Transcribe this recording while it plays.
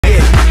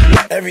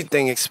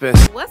Everything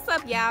expensive. What's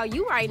up, y'all?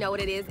 You already know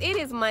what it is. It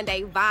is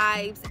Monday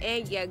Vibes,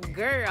 and your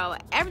girl,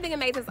 Everything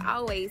Amazing, is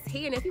always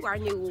here. And if you are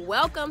new,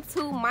 welcome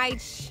to my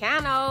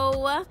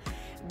channel.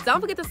 Don't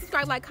forget to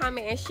subscribe, like,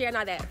 comment, and share, and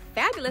all that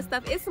fabulous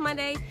stuff. It's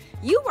Monday.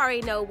 You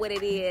already know what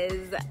it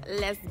is.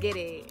 Let's get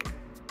it.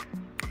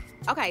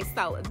 Okay,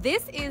 so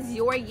this is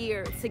your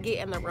year to get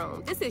in the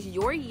room. This is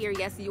your year,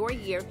 yes, your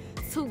year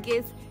to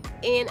get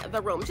in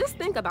the room. Just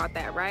think about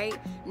that, right?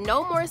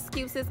 No more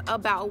excuses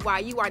about why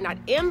you are not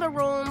in the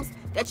rooms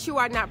that you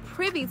are not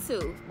privy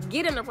to.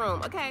 Get in the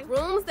room, okay?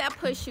 Rooms that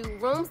push you,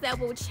 rooms that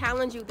will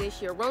challenge you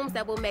this year, rooms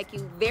that will make you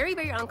very,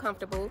 very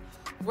uncomfortable,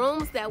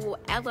 rooms that will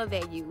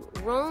elevate you,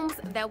 rooms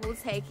that will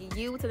take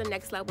you to the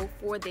next level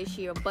for this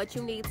year. But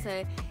you need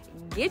to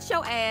get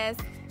your ass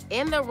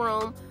in the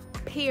room,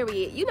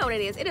 period. You know what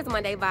it is. It is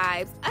Monday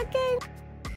Vibes, okay?